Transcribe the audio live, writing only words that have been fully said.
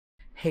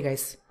Hey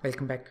guys,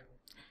 welcome back.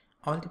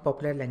 All the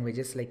popular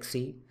languages like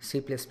C,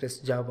 C++,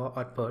 Java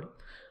or Perl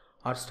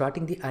are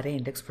starting the array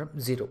index from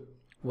 0,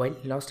 while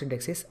last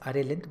index is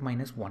array length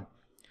minus 1.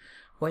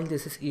 While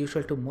this is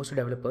usual to most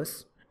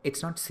developers,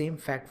 it's not same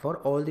fact for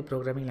all the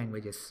programming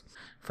languages.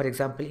 For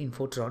example, in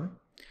Fortran,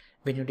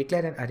 when you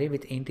declare an array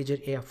with integer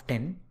a of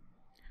 10,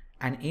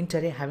 an int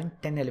array having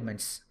 10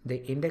 elements,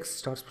 the index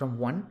starts from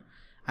 1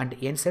 and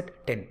ends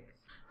at 10.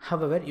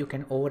 However, you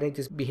can override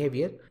this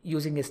behavior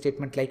using a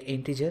statement like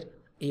integer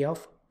a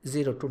of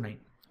 0 to 9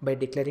 by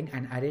declaring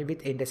an array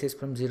with indices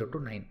from 0 to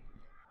 9.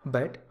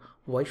 But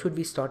why should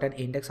we start an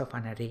index of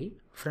an array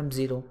from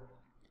 0,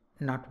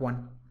 not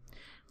 1?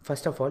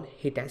 First of all,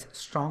 it has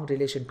strong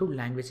relation to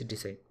language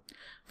design.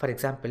 For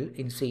example,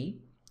 in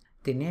C,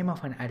 the name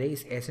of an array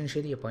is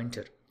essentially a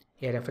pointer,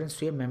 a reference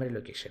to a memory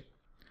location.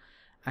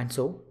 And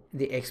so,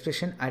 the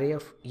expression array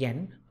of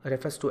n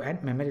refers to an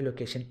memory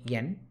location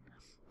n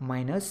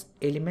minus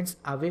elements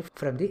away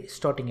from the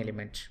starting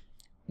element.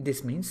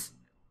 This means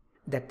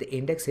that the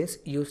index is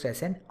used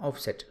as an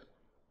offset.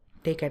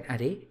 Take an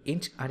array,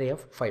 int array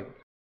of 5.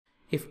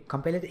 If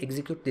compiler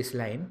execute this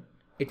line,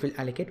 it will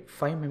allocate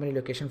 5 memory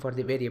location for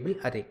the variable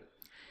array.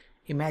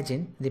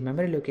 Imagine the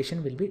memory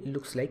location will be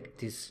looks like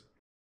this.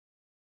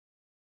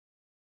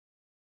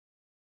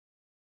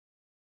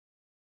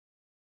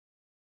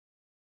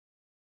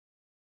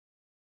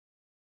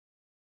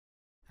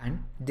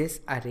 And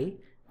this array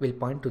will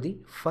point to the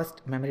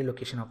first memory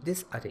location of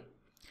this array.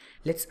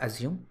 Let's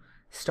assume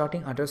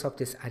starting address of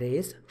this array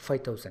is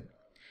 5000.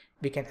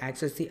 We can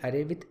access the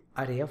array with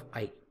array of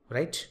I,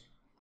 right?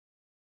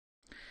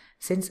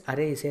 Since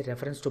array is a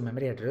reference to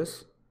memory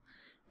address,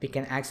 we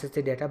can access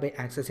the data by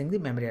accessing the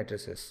memory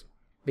addresses.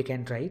 We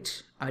can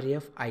write array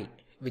of I,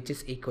 which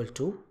is equal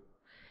to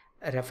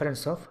a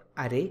reference of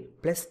array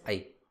plus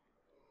I.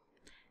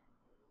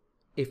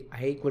 If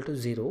I equal to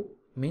 0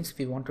 means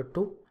we wanted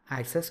to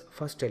access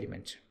first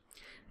element.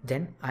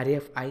 Then array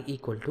of I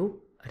equal to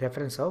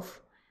reference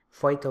of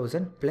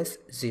 5000 plus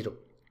 0,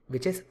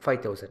 which is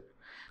 5000.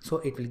 So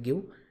it will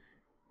give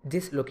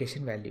this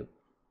location value.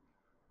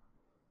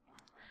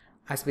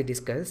 As we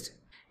discussed,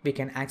 we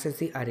can access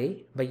the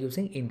array by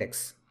using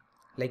index,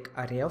 like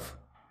array of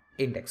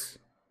index.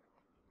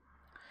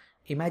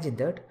 Imagine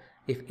that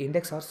if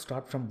index or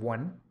start from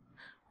 1,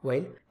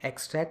 while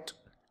extract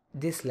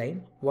this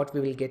line, what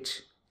we will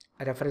get?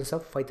 A reference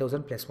of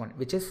 5000 plus 1,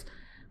 which is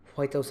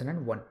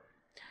 5001.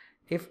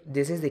 If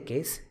this is the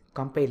case,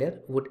 compiler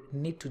would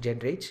need to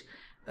generate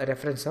a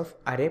reference of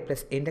array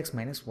plus index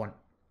minus 1.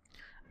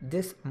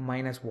 This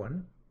minus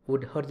 1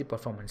 would hurt the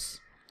performance.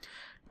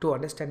 To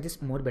understand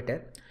this more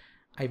better,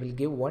 I will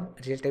give one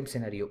real-time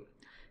scenario.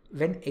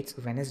 When it's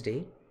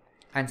Wednesday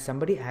and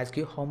somebody asks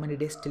you how many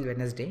days till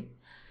Wednesday,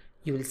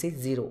 you will say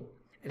 0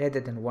 rather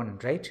than 1,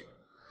 right?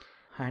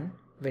 And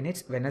when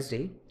it's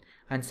Wednesday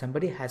and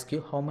somebody asks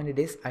you how many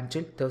days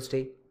until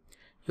Thursday,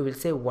 you will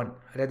say 1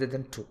 rather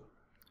than 2,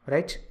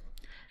 right?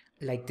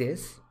 Like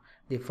this,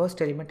 the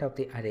first element of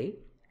the array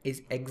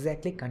is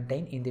exactly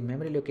contained in the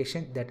memory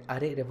location that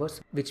array refers,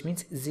 which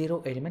means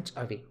 0 elements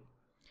away.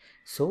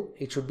 So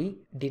it should be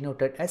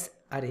denoted as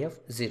array of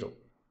 0.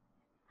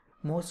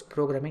 Most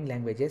programming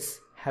languages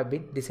have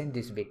been designed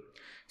this way.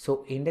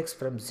 So index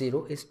from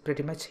 0 is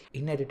pretty much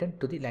inherent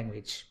to the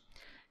language.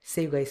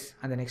 See you guys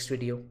on the next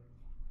video.